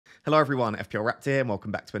Hello everyone, FPL Raptor here and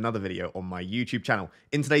welcome back to another video on my YouTube channel.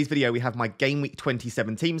 In today's video we have my Game Week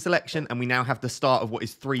 27 team selection and we now have the start of what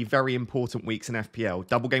is 3 very important weeks in FPL.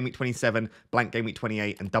 Double Game Week 27, blank Game Week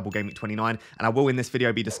 28 and double Game Week 29, and I will in this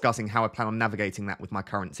video be discussing how I plan on navigating that with my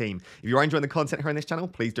current team. If you are enjoying the content here on this channel,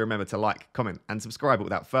 please do remember to like, comment and subscribe. But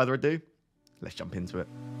without further ado, let's jump into it.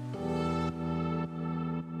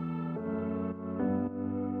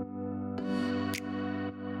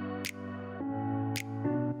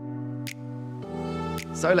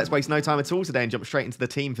 So let's waste no time at all today and jump straight into the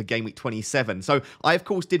team for Game Week 27. So I, of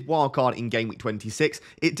course, did wildcard in Game Week 26.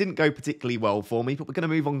 It didn't go particularly well for me, but we're going to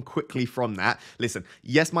move on quickly from that. Listen,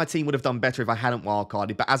 yes, my team would have done better if I hadn't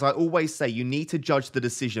wildcarded, but as I always say, you need to judge the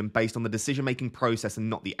decision based on the decision-making process and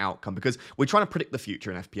not the outcome, because we're trying to predict the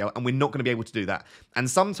future in FPL, and we're not going to be able to do that. And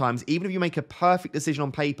sometimes, even if you make a perfect decision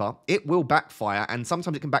on paper, it will backfire, and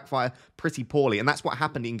sometimes it can backfire pretty poorly, and that's what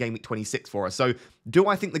happened in Game Week 26 for us. So do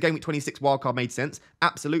I think the Game Week 26 wildcard made sense?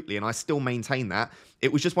 Absolutely, and I still maintain that.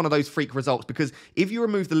 It was just one of those freak results, because if you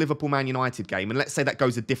remove the Liverpool-Man United game, and let's say that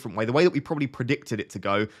goes a different way, the way that we probably predicted it to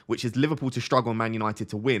go, which is Liverpool to struggle and Man United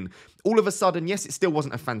to win, all of a sudden, yes, it still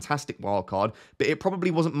wasn't a fantastic wildcard, but it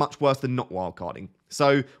probably wasn't much worse than not wildcarding.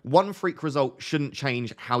 So one freak result shouldn't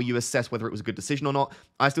change how you assess whether it was a good decision or not.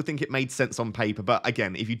 I still think it made sense on paper, but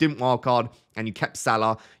again, if you didn't wildcard and you kept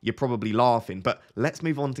Salah, you're probably laughing. But let's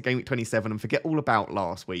move on to Game Week 27 and forget all about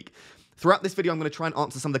last week. Throughout this video, I'm going to try and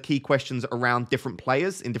answer some of the key questions around different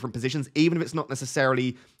players in different positions, even if it's not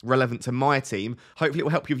necessarily relevant to my team. Hopefully, it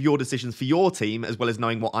will help you with your decisions for your team, as well as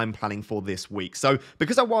knowing what I'm planning for this week. So,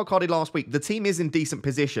 because I wildcarded last week, the team is in decent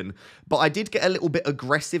position, but I did get a little bit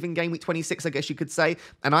aggressive in Game Week 26, I guess you could say,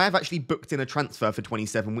 and I have actually booked in a transfer for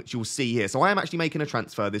 27, which you'll see here. So, I am actually making a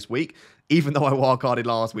transfer this week, even though I wildcarded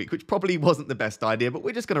last week, which probably wasn't the best idea, but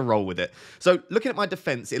we're just going to roll with it. So, looking at my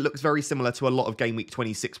defense, it looks very similar to a lot of Game Week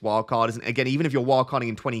 26 wildcarders. And again, even if you're wildcarding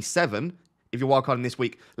in 27, if you're wildcarding this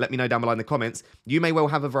week, let me know down below in the comments. You may well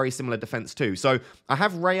have a very similar defense too. So I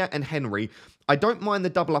have Raya and Henry. I don't mind the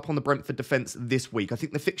double up on the Brentford defense this week. I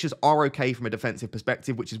think the fixtures are okay from a defensive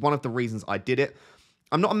perspective, which is one of the reasons I did it.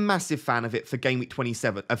 I'm not a massive fan of it for Game Week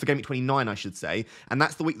 27, for Game Week 29, I should say, and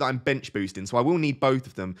that's the week that I'm bench boosting, so I will need both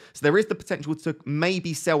of them. So there is the potential to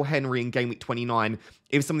maybe sell Henry in Game Week 29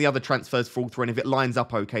 if some of the other transfers fall through, and if it lines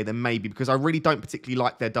up okay, then maybe, because I really don't particularly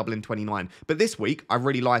like their double in 29. But this week, I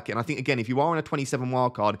really like it, and I think, again, if you are on a 27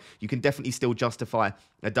 wildcard, you can definitely still justify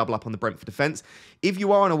a double up on the Brentford defense. If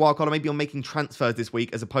you are on a wildcard, or maybe you're making transfers this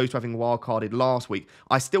week, as opposed to having wildcarded last week,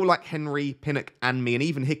 I still like Henry, Pinnock, and me, and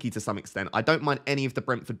even Hickey to some extent. I don't mind any of the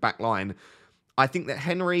Brentford back line. I think that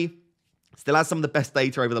Henry still has some of the best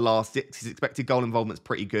data over the last 6. His expected goal involvement's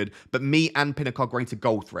pretty good, but me and Pinnock are going to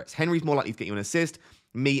goal threats. Henry's more likely to get you an assist.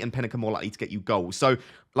 Me and Pinnock are more likely to get you goals. So,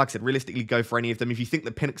 like I said, realistically, go for any of them. If you think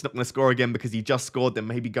that Pinnock's not going to score again because he just scored, then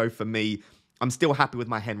maybe go for me. I'm still happy with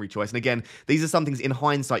my Henry choice. And again, these are some things in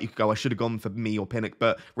hindsight you could go, I should have gone for me or Pinnock,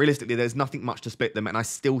 but realistically, there's nothing much to split them, and I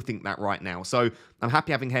still think that right now. So I'm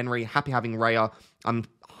happy having Henry, happy having Raya. I'm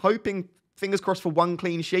hoping, fingers crossed, for one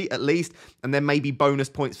clean sheet at least, and then maybe bonus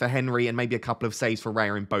points for Henry and maybe a couple of saves for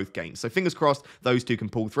Raya in both games. So fingers crossed, those two can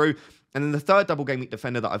pull through. And then the third double game week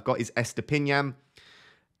defender that I've got is Estepinian.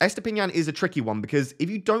 Estepinian is a tricky one, because if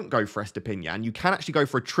you don't go for Estepinian, you can actually go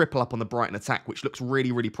for a triple up on the Brighton attack, which looks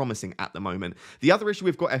really, really promising at the moment. The other issue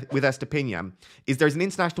we've got with Estepinian is there's an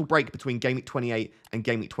international break between Game Week 28 and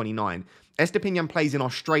Game Week 29. Estepinian plays in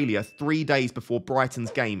Australia 3 days before Brighton's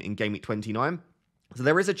game in Game Week 29. So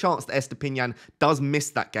there is a chance that Estepinian does miss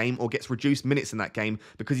that game or gets reduced minutes in that game,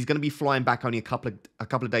 because he's going to be flying back only a couple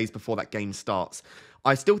of days before that game starts.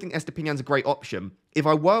 I still think Estepinian's a great option. If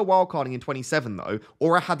I were wildcarding in 27, though,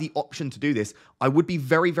 or I had the option to do this, I would be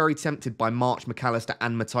very, very tempted by March, McAllister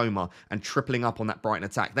and Matoma and tripling up on that Brighton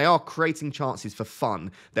attack. They are creating chances for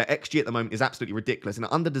fun. Their XG at the moment is absolutely ridiculous, and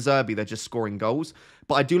under De Zerbi, they're just scoring goals.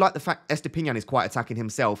 But I do like the fact Estepinian is quite attacking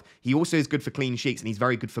himself. He also is good for clean sheets, and he's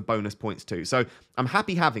very good for bonus points too. So I'm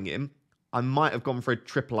happy having him. I might have gone for a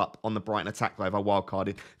triple up on the Brighton attack, though, if I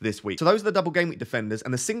wildcarded this week. So those are the double game week defenders,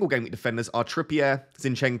 and the single game week defenders are Trippier,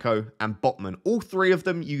 Zinchenko, and Botman. All 3 of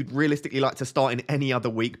them you'd realistically like to start in any other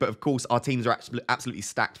week, but of course, our teams are absolutely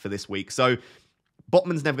stacked for this week. So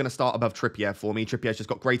Botman's never going to start above Trippier for me. Trippier's just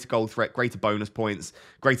got greater goal threat, greater bonus points,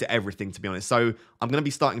 greater everything, to be honest. So I'm going to be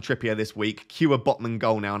starting Trippier this week. Cue a Botman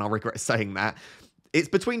goal now, and I'll regret saying that. It's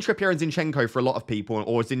between Trippier and Zinchenko for a lot of people,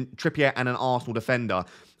 or Trippier and an Arsenal defender.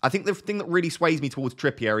 I think the thing that really sways me towards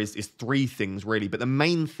Trippier is three things, really. But the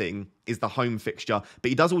main thing is the home fixture. But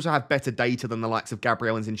he does also have better data than the likes of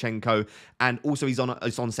Gabriel and Zinchenko. And also he's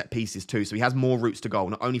on set pieces too. So he has more routes to goal,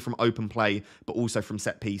 not only from open play, but also from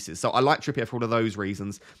set pieces. So I like Trippier for all of those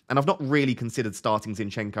reasons. And I've not really considered starting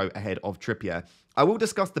Zinchenko ahead of Trippier. I will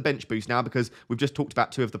discuss the bench boost now because we've just talked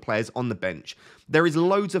about two of the players on the bench. There is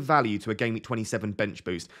loads of value to a Game Week 27 bench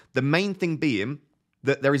boost. The main thing being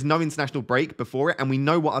that there is no international break before it, and we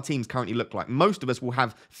know what our teams currently look like. Most of us will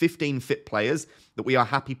have 15 fit players that we are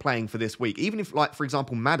happy playing for this week. Even if, like, for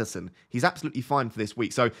example, Maddison, he's absolutely fine for this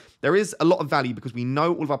week. So there is a lot of value because we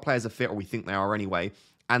know all of our players are fit, or we think they are anyway,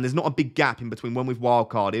 and there's not a big gap in between when we've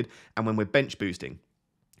wildcarded and when we're bench boosting.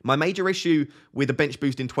 My major issue with a bench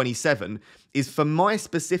boost in 27 is for my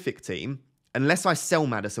specific team, unless I sell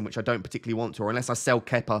Maddison, which I don't particularly want to, or unless I sell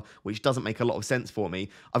Kepa, which doesn't make a lot of sense for me,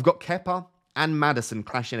 I've got Kepa and Maddison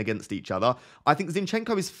clashing against each other. I think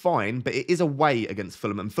Zinchenko is fine, but it is away against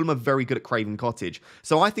Fulham, and Fulham are very good at Craven Cottage.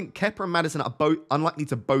 So I think Kepa and Maddison are both unlikely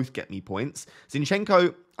to both get me points.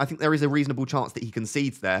 Zinchenko, I think there is a reasonable chance that he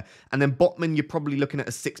concedes there. And then Botman, you're probably looking at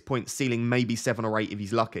a 6-point ceiling, maybe 7 or 8 if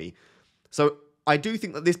he's lucky. So I do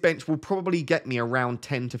think that this bench will probably get me around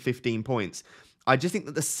 10 to 15 points. I just think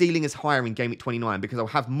that the ceiling is higher in Game Week 29 because I'll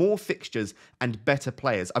have more fixtures and better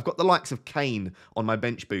players. I've got the likes of Kane on my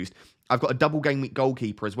bench boost. I've got a double Game Week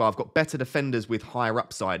goalkeeper as well. I've got better defenders with higher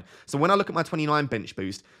upside. So when I look at my 29 bench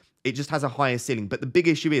boost, it just has a higher ceiling. But the big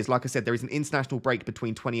issue is, like I said, there is an international break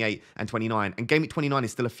between 28 and 29. And Game Week 29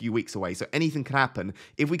 is still a few weeks away. So anything can happen.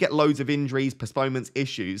 If we get loads of injuries, postponements,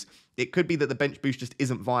 issues, it could be that the bench boost just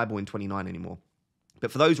isn't viable in 29 anymore.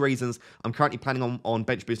 But for those reasons, I'm currently planning on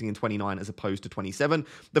bench boosting in 29 as opposed to 27.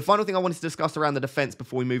 The final thing I wanted to discuss around the defense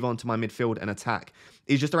before we move on to my midfield and attack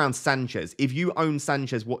is just around Sanchez. If you own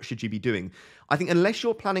Sanchez, what should you be doing? I think unless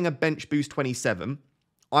you're planning a bench boost 27,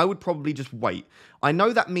 I would probably just wait. I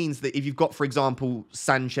know that means that if you've got, for example,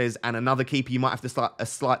 Sanchez and another keeper, you might have to start a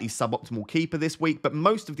slightly suboptimal keeper this week, but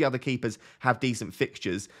most of the other keepers have decent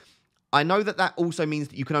fixtures. I know that that also means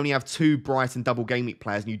that you can only have 2 Brighton double game week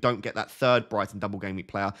players and you don't get that third Brighton double game week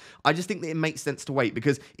player. I just think that it makes sense to wait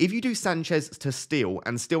because if you do Sanchez to Steele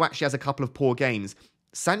and Steele actually has a couple of poor games,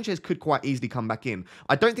 Sanchez could quite easily come back in.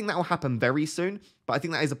 I don't think that will happen very soon, but I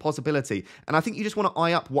think that is a possibility. And I think you just want to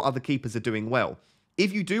eye up what other keepers are doing well.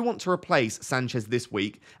 If you do want to replace Sanchez this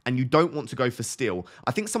week and you don't want to go for Steele,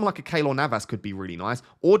 I think someone like a Keylor Navas could be really nice.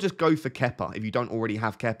 Or just go for Kepa if you don't already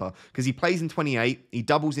have Kepa. Because he plays in 28, he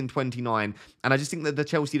doubles in 29. And I just think that the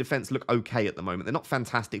Chelsea defence look okay at the moment. They're not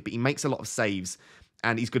fantastic, but he makes a lot of saves.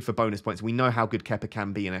 And he's good for bonus points. We know how good Kepa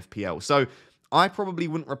can be in FPL. So I probably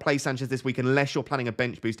wouldn't replace Sanchez this week unless you're planning a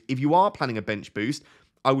bench boost. If you are planning a bench boost,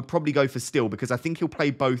 I would probably go for Steele because I think he'll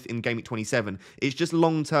play both in Game Week 27. It's just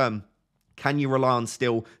long term. Can you rely on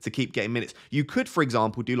Steele to keep getting minutes? You could, for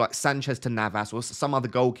example, do like Sanchez to Navas or some other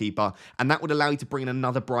goalkeeper, and that would allow you to bring in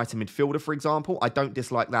another Brighton midfielder, for example. I don't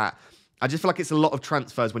dislike that. I just feel like it's a lot of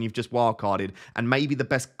transfers when you've just wildcarded, and maybe the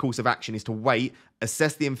best course of action is to wait,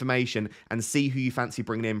 assess the information, and see who you fancy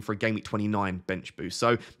bringing in for a Game Week 29 bench boost.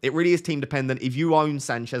 So it really is team dependent. If you own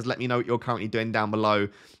Sanchez, let me know what you're currently doing down below.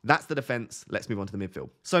 That's the defense. Let's move on to the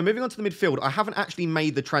midfield. So moving on to the midfield, I haven't actually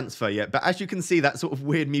made the transfer yet, but as you can see, that sort of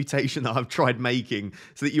weird mutation that I've tried making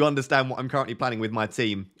so that you understand what I'm currently planning with my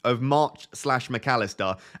team of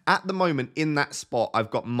March/McAllister. At the moment, in that spot,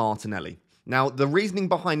 I've got Martinelli. Now, the reasoning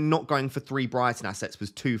behind not going for 3 Brighton assets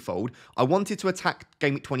was twofold. I wanted to attack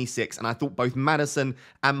Game Week 26, and I thought both Maddison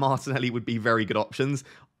and Martinelli would be very good options.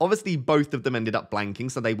 Obviously, both of them ended up blanking,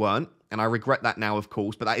 so they weren't, and I regret that now, of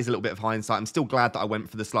course, but that is a little bit of hindsight. I'm still glad that I went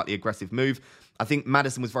for the slightly aggressive move. I think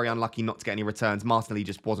Maddison was very unlucky not to get any returns. Martinelli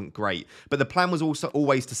just wasn't great. But the plan was also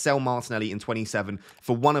always to sell Martinelli in 27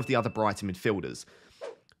 for one of the other Brighton midfielders.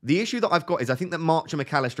 The issue that I've got is I think that March and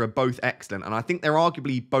McAllister are both excellent, and I think they're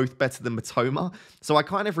arguably both better than Matoma. So I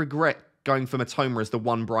kind of regret going for Matoma as the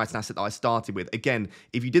one Brighton asset that I started with. Again,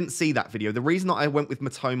 if you didn't see that video, the reason that I went with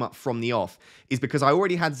Matoma from the off is because I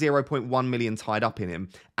already had 0.1 million tied up in him,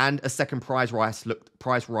 and a second price rise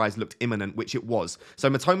looked imminent, which it was. So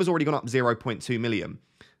Matoma's already gone up 0.2 million.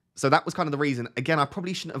 So that was kind of the reason. Again, I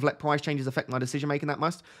probably shouldn't have let price changes affect my decision-making that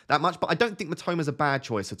much, but I don't think Matoma's a bad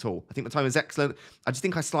choice at all. I think Matoma's excellent. I just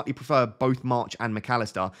think I slightly prefer both March and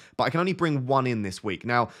McAllister, but I can only bring one in this week.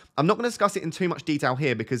 Now, I'm not going to discuss it in too much detail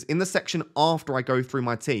here because in the section after I go through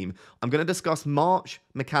my team, I'm going to discuss March,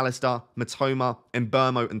 McAllister, Matoma,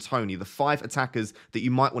 Mbeumo, and Toney, the 5 attackers that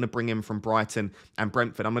you might want to bring in from Brighton and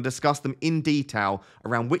Brentford. I'm going to discuss them in detail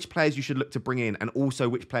around which players you should look to bring in and also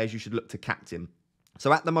which players you should look to captain.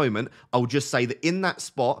 So at the moment, I'll just say that in that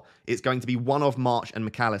spot, it's going to be one of March and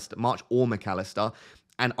McAllister, March or McAllister.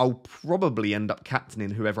 and I'll probably end up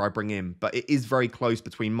captaining whoever I bring in. But it is very close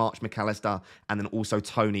between March McAllister and then also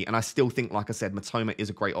Toney. And I still think, like I said, Mitoma is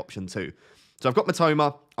a great option too. So I've got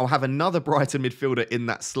Mitoma. I'll have another Brighton midfielder in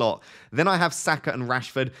that slot. Then I have Saka and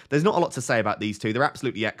Rashford. There's not a lot to say about these two. They're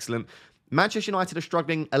absolutely excellent. Manchester United are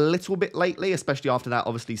struggling a little bit lately, especially after that,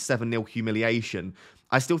 obviously, 7-0 humiliation.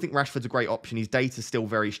 I still think Rashford's a great option. His data's still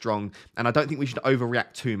very strong, and I don't think we should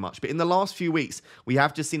overreact too much. But in the last few weeks, we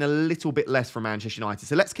have just seen a little bit less from Manchester United,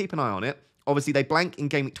 so let's keep an eye on it. Obviously, they blank in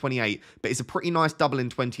game week 28, but it's a pretty nice double in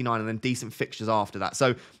 29 and then decent fixtures after that.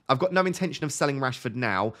 So I've got no intention of selling Rashford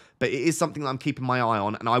now, but it is something that I'm keeping my eye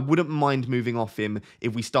on, and I wouldn't mind moving off him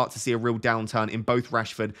if we start to see a real downturn in both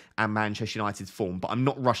Rashford and Manchester United's form. But I'm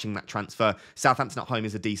not rushing that transfer. Southampton at home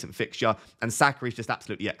is a decent fixture, and Saka is just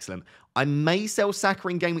absolutely excellent. I may sell Saka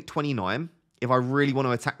in game week 29. If I really want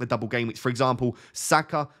to attack the double game weeks. For example,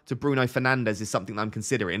 Saka to Bruno Fernandes is something that I'm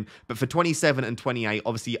considering. But for 27 and 28,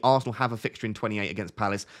 obviously Arsenal have a fixture in 28 against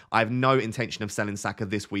Palace. I have no intention of selling Saka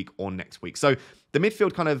this week or next week. So the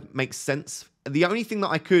midfield kind of makes sense. The only thing that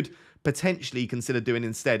I could potentially consider doing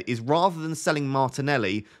instead is rather than selling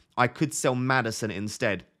Martinelli, I could sell Maddison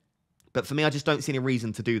instead. But for me, I just don't see any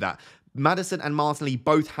reason to do that. Maddison and Martinelli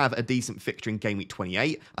both have a decent fixture in game week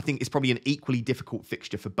 28. I think it's probably an equally difficult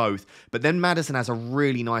fixture for both. But then Maddison has a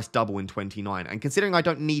really nice double in 29. And considering I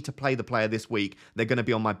don't need to play the player this week, they're going to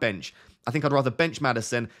be on my bench. I think I'd rather bench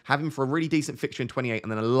Maddison, have him for a really decent fixture in 28,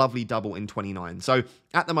 and then a lovely double in 29. So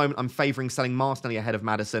at the moment, I'm favouring selling Martinelli ahead of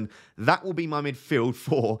Maddison. That will be my midfield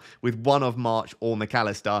four with one of March or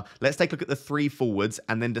McAllister. Let's take a look at the three forwards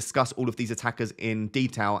and then discuss all of these attackers in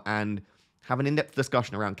detail and have an in-depth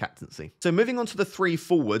discussion around captaincy. So moving on to the three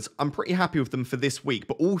forwards, I'm pretty happy with them for this week,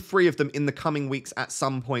 but all three of them in the coming weeks at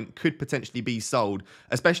some point could potentially be sold,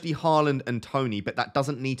 especially Haaland and Toney, but that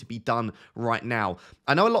doesn't need to be done right now.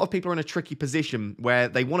 I know a lot of people are in a tricky position where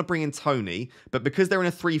they want to bring in Toney, but because they're in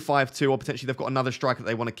a 3-5-2 or potentially they've got another striker that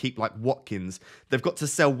they want to keep like Watkins, they've got to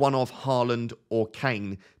sell one of Haaland or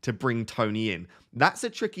Kane to bring Toney in. That's a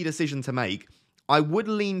tricky decision to make. I would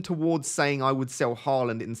lean towards saying I would sell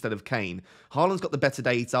Haaland instead of Kane. Haaland's got the better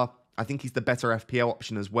data. I think he's the better FPL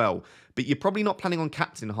option as well. But you're probably not planning on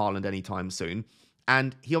captaining Haaland anytime soon.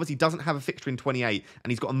 And he obviously doesn't have a fixture in 28.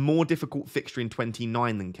 And he's got a more difficult fixture in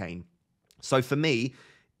 29 than Kane. So for me,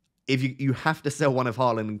 if you have to sell one of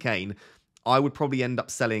Haaland and Kane, I would probably end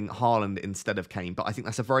up selling Haaland instead of Kane. But I think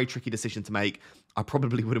that's a very tricky decision to make. I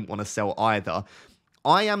probably wouldn't want to sell either.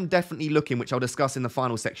 I am definitely looking, which I'll discuss in the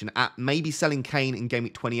final section, at maybe selling Kane in game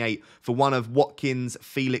week 28 for one of Watkins,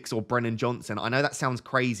 Felix, or Brennan Johnson. I know that sounds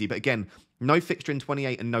crazy, but again, no fixture in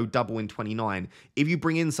 28 and no double in 29. If you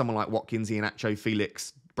bring in someone like Watkins, Iheanacho,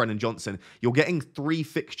 Felix, Brennan Johnson, you're getting 3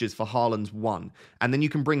 fixtures for Haaland's 1. And then you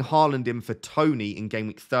can bring Haaland in for Toney in game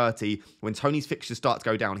week 30. When Toney's fixtures start to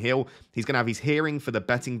go downhill, he's going to have his hearing for the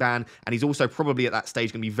betting ban. And he's also probably at that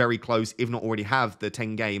stage going to be very close, if not already have the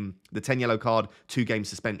 10 yellow card, 2-game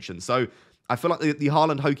suspension. So I feel like the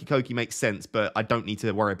Haaland hokey-cokey makes sense, but I don't need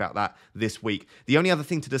to worry about that this week. The only other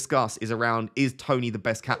thing to discuss is around, is Toney the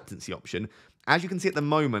best captaincy option? As you can see at the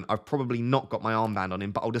moment, I've probably not got my armband on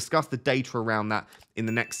him, but I'll discuss the data around that in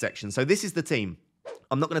the next section. So this is the team.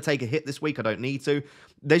 I'm not going to take a hit this week. I don't need to.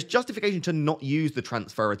 There's justification to not use the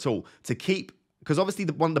transfer at all, to keep, because obviously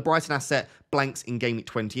the Brighton asset blanks in game week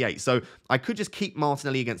 28. So I could just keep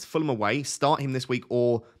Martinelli against Fulham away, start him this week,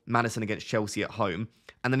 or Maddison against Chelsea at home.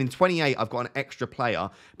 And then in 28, I've got an extra player.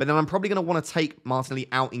 But then I'm probably going to want to take Martinelli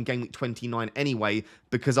out in game week 29 anyway,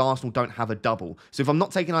 because Arsenal don't have a double. So if I'm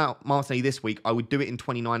not taking out Martinelli this week, I would do it in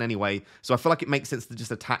 29 anyway. So I feel like it makes sense to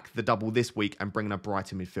just attack the double this week and bring in a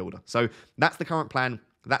Brighton midfielder. So that's the current plan.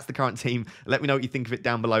 That's the current team. Let me know what you think of it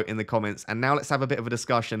down below in the comments. And now let's have a bit of a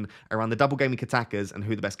discussion around the double game week attackers and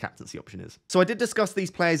who the best captaincy option is. So I did discuss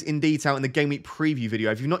these players in detail in the game week preview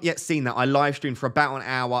video. If you've not yet seen that, I live streamed for about an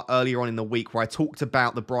hour earlier on in the week where I talked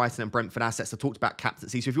about the Brighton and Brentford assets. I talked about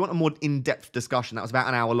captaincy. So if you want a more in-depth discussion, that was about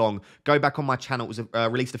an hour long, go back on my channel. It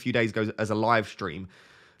was released a few days ago as a live stream.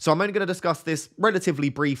 So I'm only going to discuss this relatively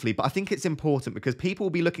briefly, but I think it's important because people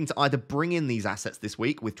will be looking to either bring in these assets this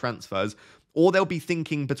week with transfers, or they'll be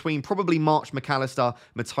thinking between probably March, McAllister,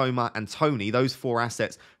 Mitoma, and Toney, those 4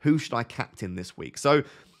 assets, who should I captain this week? So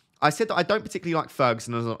I said that I don't particularly like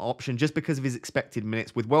Ferguson as an option just because of his expected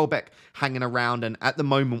minutes. With Welbeck hanging around, and at the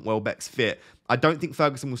moment Welbeck's fit, I don't think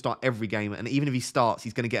Ferguson will start every game, and even if he starts,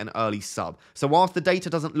 he's going to get an early sub. So whilst the data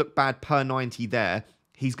doesn't look bad per 90 there,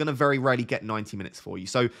 he's going to very rarely get 90 minutes for you.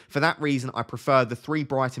 So for that reason, I prefer the 3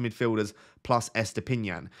 Brighton midfielders plus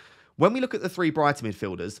Estepinian. When we look at the 3 Brighton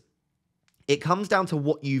midfielders, it comes down to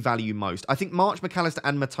what you value most. I think March, McAllister,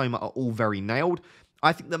 and Mitoma are all very nailed.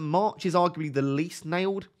 I think that March is arguably the least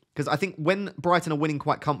nailed. Because I think when Brighton are winning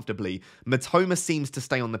quite comfortably, Matoma seems to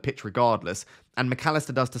stay on the pitch regardless, and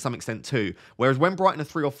McAllister does to some extent too. Whereas when Brighton are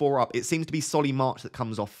 3 or 4 up, it seems to be Solly March that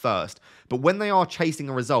comes off first. But when they are chasing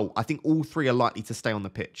a result, I think all three are likely to stay on the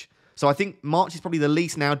pitch. So I think March is probably the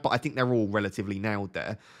least nailed, but I think they're all relatively nailed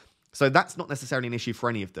there. So that's not necessarily an issue for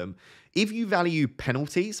any of them. If you value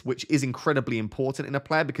penalties, which is incredibly important in a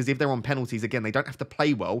player, because if they're on penalties, again, they don't have to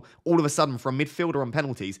play well. All of a sudden, from midfielder on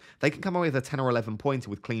penalties, they can come away with a 10 or 11 pointer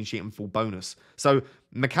with clean sheet and full bonus. So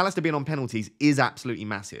McAllister being on penalties is absolutely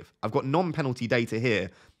massive. I've got non-penalty data here,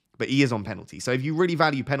 but he is on penalties. So if you really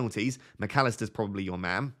value penalties, McAllister's probably your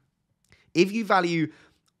man. If you value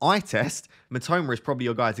eye test, Matoma is probably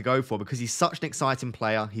your guy to go for because he's such an exciting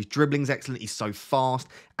player. His dribbling's excellent. He's so fast.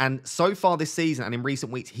 And so far this season and in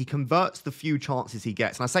recent weeks, he converts the few chances he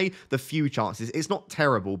gets. And I say the few chances, it's not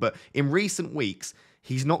terrible, but in recent weeks,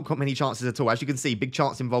 he's not got many chances at all. As you can see, big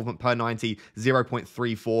chance involvement per 90,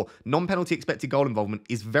 0.34. Non-penalty expected goal involvement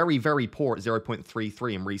is very, very poor at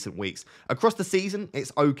 0.33 in recent weeks. Across the season,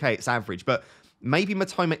 it's okay, it's average, but maybe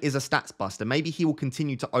Matoma is a stats buster. Maybe he will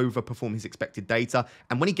continue to overperform his expected data,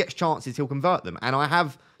 and when he gets chances, he'll convert them. And I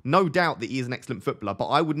have no doubt that he is an excellent footballer, but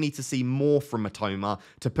I would need to see more from Matoma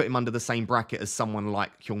to put him under the same bracket as someone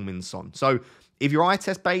like Heung-min Son. So if you're eye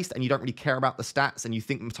test based and you don't really care about the stats and you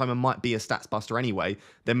think Matoma might be a stats buster anyway,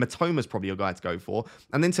 then Matoma's probably your guy to go for.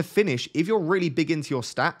 And then to finish, if you're really big into your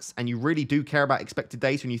stats and you really do care about expected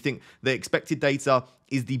data and you think the expected data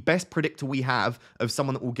is the best predictor we have of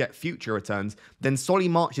someone that will get future returns, then Solly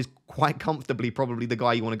March is quite comfortably probably the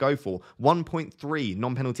guy you want to go for. 1.3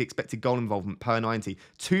 non-penalty expected goal involvement per 90.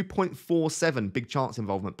 2.47 big chance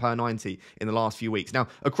involvement per 90 in the last few weeks. Now,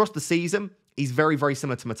 across the season, he's very, very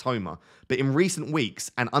similar to Matoma. But in recent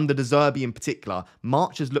weeks, and under De Zerbi in particular,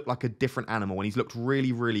 March has looked like a different animal, and he's looked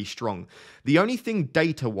really, really strong. The only thing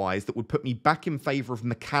data-wise that would put me back in favour of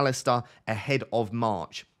McAllister ahead of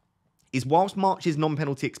March is whilst March's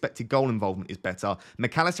non-penalty expected goal involvement is better,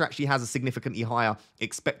 McAllister actually has a significantly higher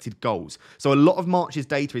expected goals. So a lot of March's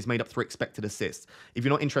data is made up through expected assists. If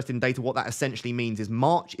you're not interested in data, what that essentially means is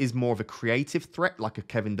March is more of a creative threat, like a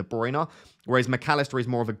Kevin De Bruyne, whereas McAllister is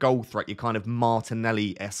more of a goal threat, your kind of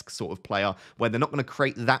Martinelli-esque sort of player, where they're not going to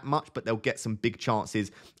create that much, but they'll get some big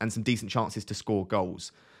chances and some decent chances to score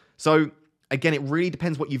goals. So again, it really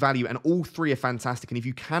depends what you value, and all three are fantastic. And if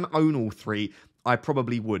you can own all three, I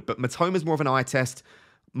probably would. But Matoma's more of an eye test,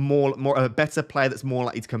 more a better player that's more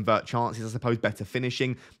likely to convert chances, I suppose, better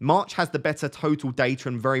finishing. March has the better total data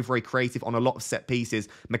and very, very creative on a lot of set pieces.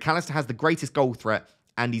 McAllister has the greatest goal threat,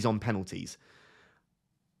 and he's on penalties.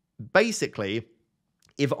 Basically,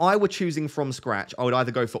 if I were choosing from scratch, I would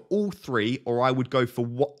either go for all three, or I would go for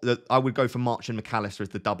March and McAllister as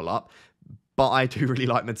the double up. But I do really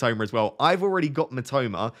like Matoma as well. I've already got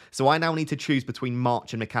Matoma, so I now need to choose between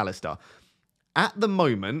March and McAllister. At the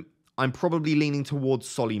moment, I'm probably leaning towards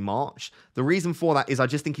Solly March. The reason for that is I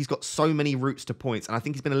just think he's got so many routes to points, and I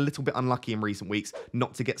think he's been a little bit unlucky in recent weeks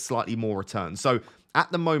not to get slightly more returns. So at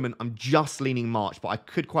the moment, I'm just leaning March, but I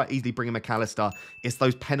could quite easily bring in McAllister. It's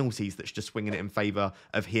those penalties that's just swinging it in favour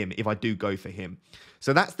of him if I do go for him.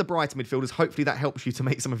 So that's the Brighton midfielders. Hopefully that helps you to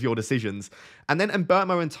make some of your decisions. And then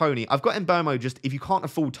Mbeumo and TONEY. I've got Mbeumo just, if you can't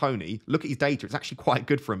afford TONEY, look at his data. It's actually quite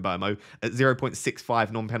good for Mbeumo at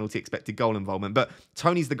 0.65 non-penalty expected goal involvement. But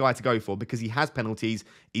TONEY's the guy to go for because he has penalties.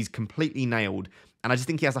 He's completely nailed. And I just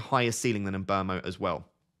think he has a higher ceiling than Mbeumo as well.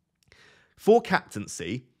 For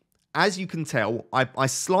captaincy, as you can tell, I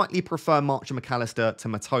slightly prefer March and McAllister to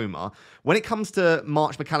Matoma. When it comes to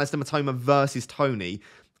March, McAllister, Matoma versus TONEY,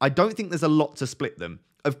 I don't think there's a lot to split them.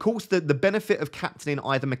 Of course, the benefit of captaining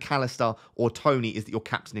either McAllister or TONEY is that you're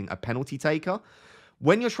captaining a penalty taker.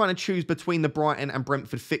 When you're trying to choose between the Brighton and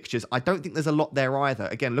Brentford fixtures, I don't think there's a lot there either.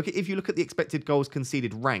 Again, if you look at the expected goals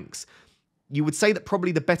conceded ranks, you would say that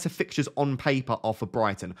probably the better fixtures on paper are for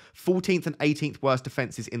Brighton. 14th and 18th worst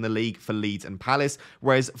defences in the league for Leeds and Palace,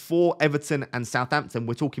 whereas for Everton and Southampton,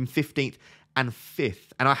 we're talking 15th and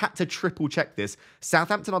 5th. And I had to triple check this.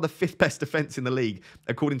 Southampton are the 5th best defence in the league,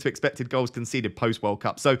 according to expected goals conceded post-World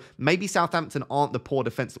Cup. So maybe Southampton aren't the poor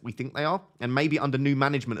defence that we think they are. And maybe under new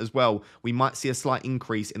management as well, we might see a slight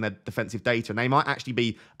increase in their defensive data. And they might actually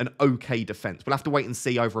be an okay defence. We'll have to wait and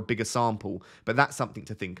see over a bigger sample. But that's something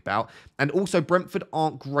to think about. And also, Brentford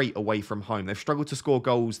aren't great away from home. They've struggled to score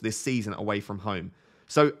goals this season away from home.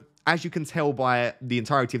 So as you can tell by the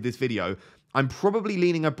entirety of this video, I'm probably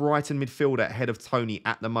leaning a Brighton midfielder ahead of TONEY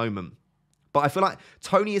at the moment. But I feel like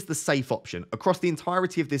TONEY is the safe option. Across the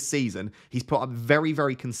entirety of this season, he's put up very,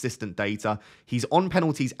 very consistent data. He's on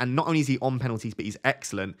penalties, and not only is he on penalties, but he's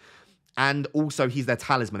excellent. And also, he's their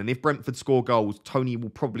talisman. And if Brentford score goals, Toney will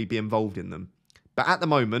probably be involved in them. But at the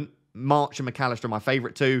moment, March and McAllister are my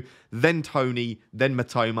favourite two, then Toney, then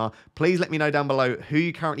Matoma. Please let me know down below who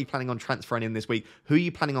you're currently planning on transferring in this week, who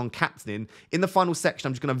you're planning on captaining. In the final section,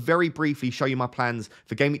 I'm just going to very briefly show you my plans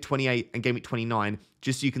for Game Week 28 and Game Week 29,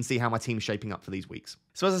 just so you can see how my team's shaping up for these weeks.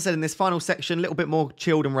 So as I said, in this final section, a little bit more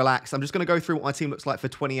chilled and relaxed, I'm just going to go through what my team looks like for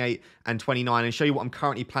 28 and 29 and show you what I'm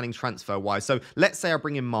currently planning transfer-wise. So let's say I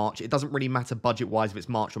bring in March. It doesn't really matter budget-wise if it's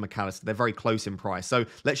March or McAllister. They're very close in price. So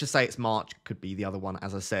let's just say it's March. Could be the other one,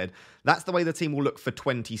 as I said. That's the way the team will look for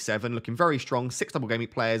 27, looking very strong. 6 double game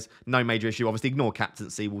week players, no major issue. Obviously, ignore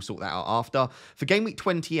captaincy. We'll sort that out after. For game week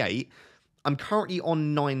 28, I'm currently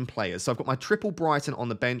on 9 players. So I've got my triple Brighton on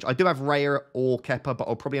the bench. I do have Raya or Kepa, but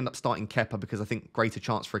I'll probably end up starting Kepa because I think greater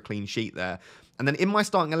chance for a clean sheet there. And then in my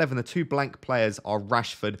starting 11, the 2 blank players are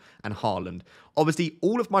Rashford and Haaland. Obviously,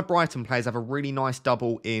 all of my Brighton players have a really nice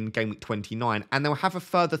double in game week 29, and they'll have a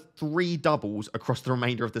further 3 doubles across the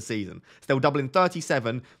remainder of the season. So they'll double in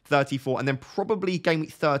 37, 34, and then probably game week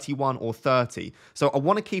 31 or 30. So I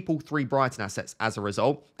want to keep all 3 Brighton assets as a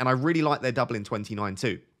result, and I really like their double in 29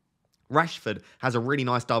 too. Rashford has a really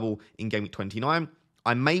nice double in game week 29.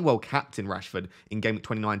 I may well captain Rashford in game week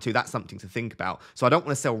 29 too. That's something to think about. So I don't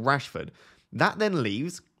want to sell Rashford. That then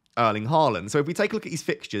leaves Erling Haaland. So if we take a look at his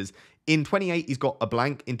fixtures, in 28 he's got a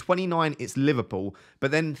blank. In 29 it's Liverpool.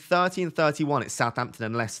 But then 30 and 31 it's Southampton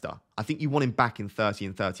and Leicester. I think you want him back in 30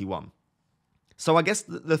 and 31. So I guess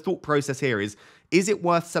the thought process here is it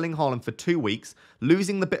worth selling Haaland for 2 weeks,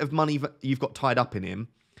 losing the bit of money that you've got tied up in him,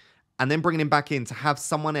 and then bringing him back in to have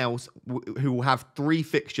someone else who will have 3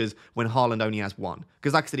 fixtures when Haaland only has 1?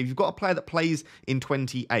 Because like I said, if you've got a player that plays in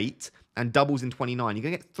 28 and doubles in 29, you're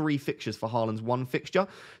going to get 3 fixtures for Haaland's 1 fixture.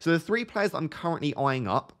 So the 3 players that I'm currently eyeing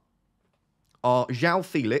up are João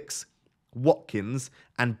Felix, Watkins,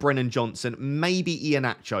 and Brennan Johnson, maybe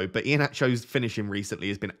Iheanacho, but Iheanacho's finishing recently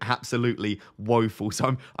has been absolutely woeful.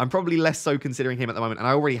 So I'm probably less so considering him at the moment, and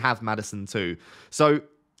I already have Maddison too. So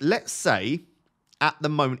let's say at the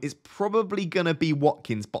moment, it's probably going to be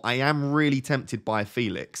Watkins, but I am really tempted by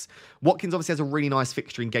Felix. Watkins obviously has a really nice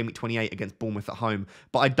fixture in game week 28 against Bournemouth at home,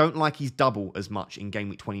 but I don't like his double as much in game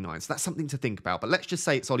week 29. So that's something to think about. But let's just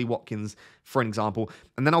say it's Ollie Watkins, for an example,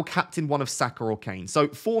 and then I'll captain one of Saka or Kane. So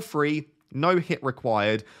for free, no hit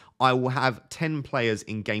required, I will have 10 players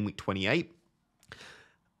in game week 28.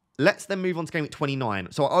 Let's then move on to game week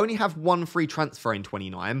 29. So I only have 1 free transfer in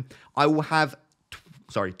 29. I will have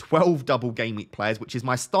 12 double game week players, which is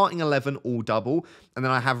my starting 11 all double, and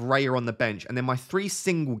then I have Raya on the bench, and then my 3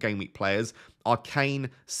 single game week players are Kane,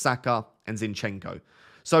 Saka, and Zinchenko.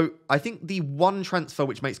 So I think the one transfer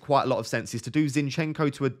which makes quite a lot of sense is to do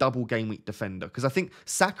Zinchenko to a double game week defender, because I think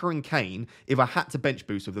Saka and Kane, if I had to bench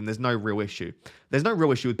boost with them, there's no real issue. There's no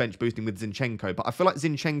real issue with bench boosting with Zinchenko, but I feel like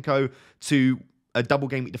Zinchenko to a double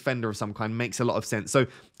game week defender of some kind makes a lot of sense. So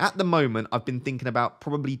at the moment, I've been thinking about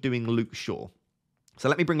probably doing Luke Shaw. So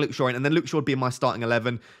let me bring Luke Shaw in, and then Luke Shaw would be in my starting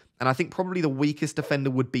 11, and I think probably the weakest defender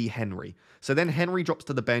would be Henry. So then Henry drops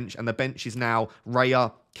to the bench, and the bench is now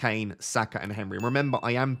Raya, Kane, Saka, and Henry. And remember,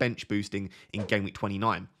 I am bench boosting in game week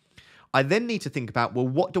 29. I then need to think about, well,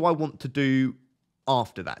 what do I want to do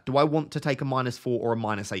after that? Do I want to take a -4 or a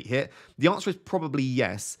 -8 hit? The answer is probably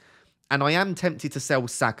yes. And I am tempted to sell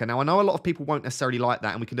Saka. Now, I know a lot of people won't necessarily like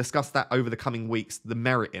that, and we can discuss that over the coming weeks, the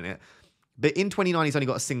merit in it. But in 29, he's only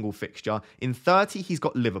got a single fixture. In 30, he's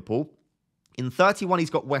got Liverpool. In 31, he's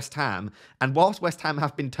got West Ham. And whilst West Ham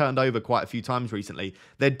have been turned over quite a few times recently,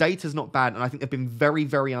 their data's not bad. And I think they've been very,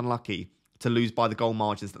 very unlucky to lose by the goal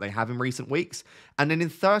margins that they have in recent weeks. And then in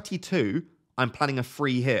 32, I'm planning a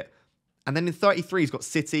free hit. And then in 33, he's got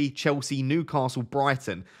City, Chelsea, Newcastle,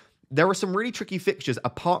 Brighton. There are some really tricky fixtures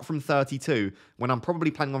apart from 32 when I'm probably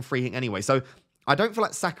planning on free hitting anyway. So I don't feel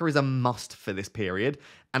like Saka is a must for this period,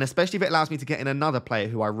 and especially if it allows me to get in another player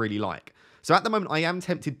who I really like. So at the moment, I am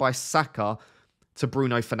tempted by Saka to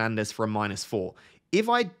Bruno Fernandes for a -4. If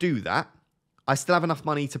I do that, I still have enough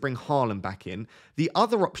money to bring Haaland back in. The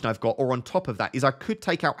other option I've got, or on top of that, is I could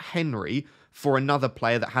take out Henry for another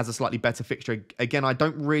player that has a slightly better fixture. Again, I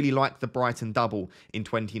don't really like the Brighton double in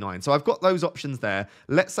 29. So I've got those options there.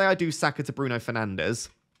 Let's say I do Saka to Bruno Fernandes.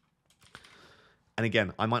 And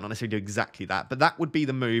again, I might not necessarily do exactly that, but that would be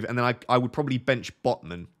the move. And then I would probably bench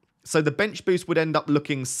Botman. So the bench boost would end up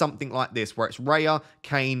looking something like this, where it's Raya,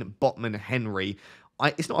 Kane, Botman, Henry.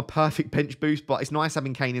 It's not a perfect bench boost, but it's nice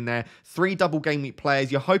having Kane in there. 3 double game week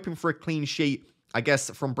players. You're hoping for a clean sheet, I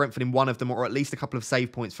guess, from Brentford in one of them, or at least a couple of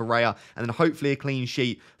save points for Raya, and then hopefully a clean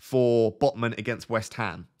sheet for Botman against West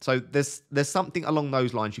Ham. So there's something along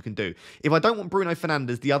those lines you can do. If I don't want Bruno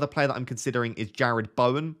Fernandes, the other player that I'm considering is Jared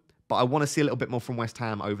Bowen. but I want to see a little bit more from West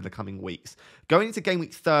Ham over the coming weeks. Going into game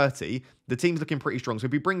week 30, the team's looking pretty strong. So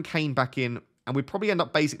if we bring Kane back in, and we'd probably end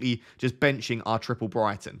up basically just benching our triple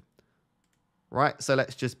Brighton. Right, so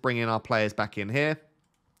let's just bring in our players back in here.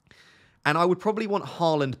 And I would probably want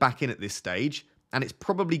Haaland back in at this stage, and it's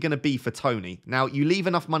probably going to be for TONEY. Now, you leave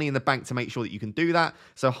enough money in the bank to make sure that you can do that.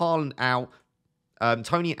 So Haaland out,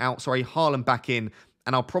 TONEY out, sorry, Haaland back in,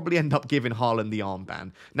 and I'll probably end up giving Haaland the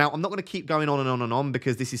armband. Now, I'm not going to keep going on and on and on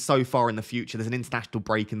because this is so far in the future. There's an international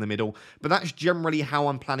break in the middle, but that's generally how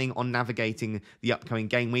I'm planning on navigating the upcoming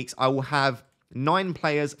game weeks. I will have 9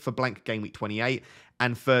 players for blank game week 28,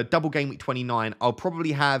 and for double game week 29, I'll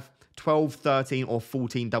probably have 12, 13, or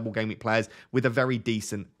 14 double game week players with a very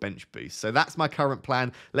decent bench boost. So that's my current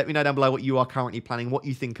plan. Let me know down below what you are currently planning, what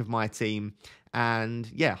you think of my team, and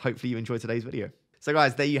yeah, hopefully you enjoyed today's video. So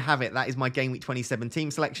guys, there you have it. That is my Game Week 27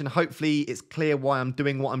 team selection. Hopefully it's clear why I'm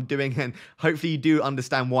doing what I'm doing, and hopefully you do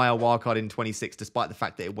understand why I wildcard in 26 despite the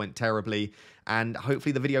fact that it went terribly. And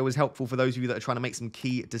hopefully the video was helpful for those of you that are trying to make some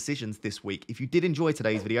key decisions this week. If you did enjoy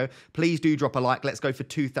today's video, please do drop a like. Let's go for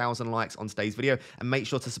 2,000 likes on today's video, and make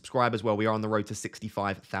sure to subscribe as well. We are on the road to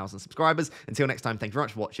 65,000 subscribers. Until next time, thank you very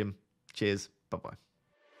much for watching. Cheers. Bye-bye.